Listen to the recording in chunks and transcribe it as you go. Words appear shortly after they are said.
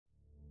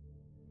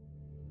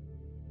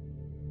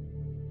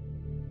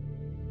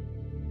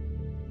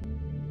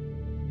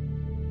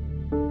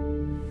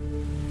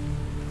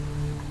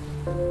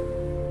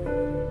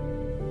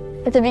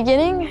At the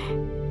beginning,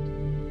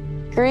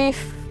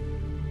 grief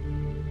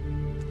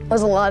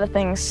was a lot of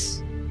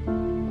things.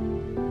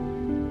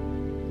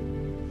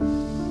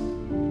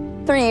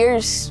 3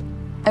 years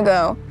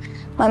ago,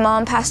 my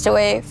mom passed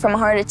away from a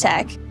heart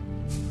attack.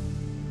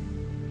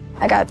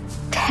 I got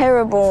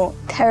terrible,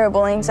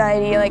 terrible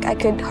anxiety, like I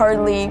could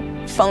hardly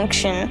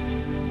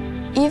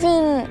function.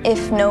 Even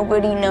if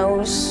nobody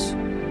knows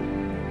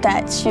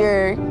that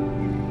you're,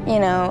 you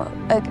know,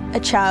 a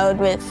child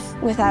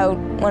without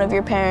one of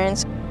your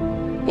parents,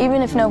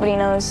 even if nobody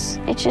knows,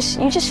 you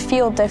just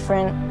feel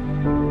different.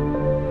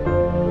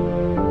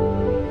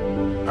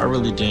 I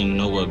really didn't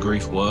know what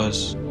grief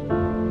was.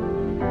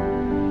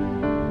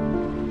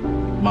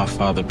 My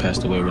father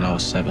passed away when I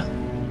was 7.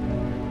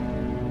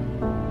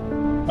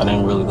 I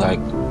didn't really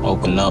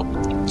open up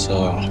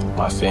to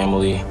my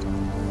family,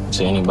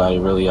 to anybody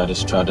really. I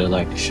just tried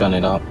to shun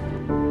it out.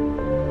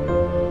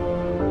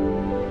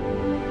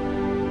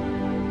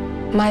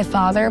 My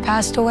father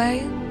passed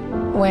away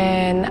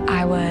when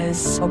I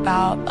was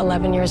about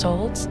 11 years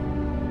old.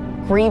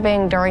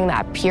 Grieving during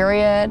that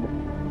period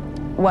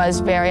was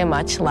very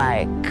much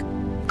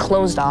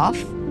closed off.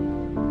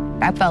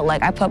 I felt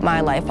like I put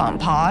my life on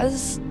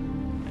pause.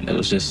 And it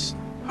was just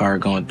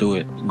hard going through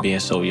it, being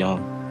so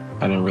young.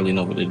 I didn't really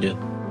know what to do.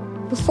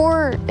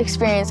 Before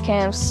experience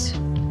camps,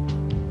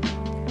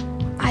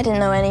 I didn't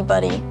know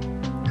anybody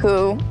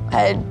who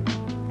had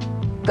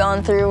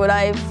gone through what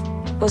I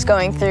was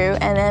going through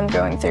and am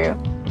going through.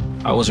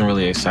 I wasn't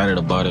really excited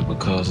about it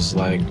because it's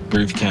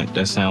grief camp,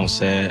 that sounds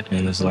sad,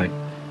 and it's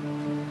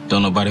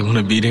don't nobody want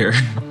to be there.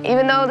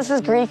 Even though this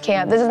is grief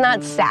camp, this is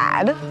not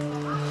sad.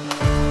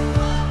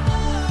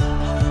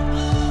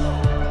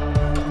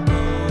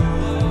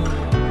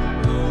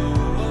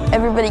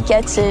 Everybody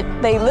gets it.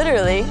 They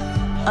literally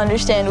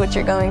understand what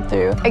you're going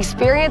through.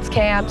 Experience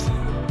camps,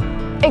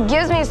 it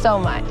gives me so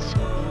much.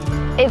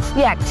 It's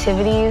the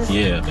activities.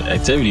 Yeah, the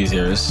activities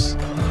here, it's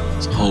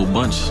a whole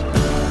bunch.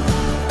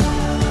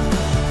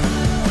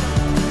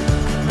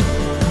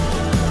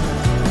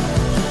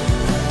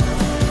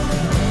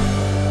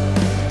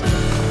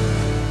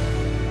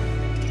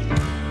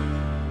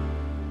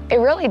 It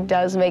really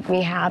does make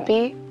me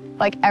happy.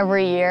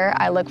 Every year,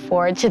 I look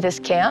forward to this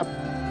camp.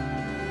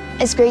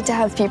 It's great to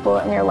have people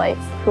in your life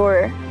who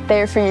are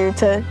there for you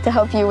to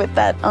help you with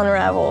that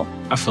unravel.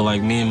 I feel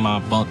like me and my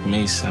bunk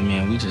mates,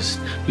 we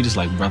just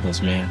like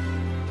brothers, man.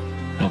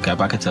 No cap,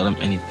 I could tell them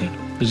anything.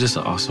 It's just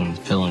an awesome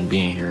feeling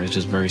being here. It's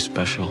just very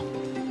special.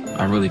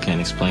 I really can't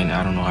explain it.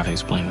 I don't know how to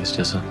explain it. It's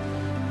just a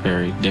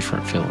very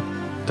different feeling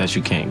that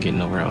you can't get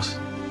nowhere else.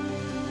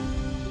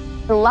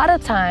 A lot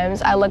of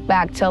times I look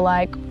back to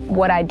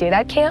what I did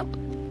at camp.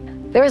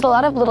 There was a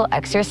lot of little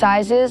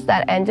exercises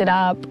that ended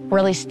up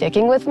really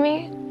sticking with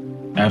me.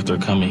 After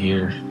coming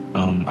here,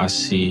 I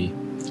see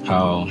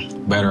how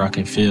better I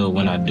can feel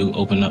when I do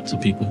open up to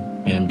people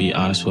and be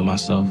honest with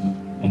myself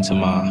and to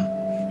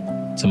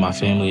my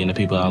family and the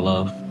people I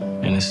love,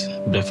 and it's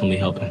definitely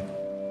helping.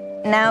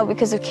 Now,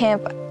 because of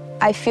camp,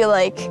 I feel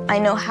like I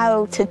know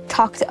how to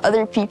talk to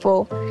other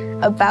people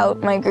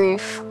about my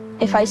grief.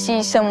 If I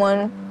see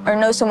someone or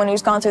know someone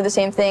who's gone through the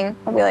same thing,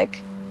 I'll be like,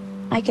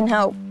 I can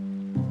help.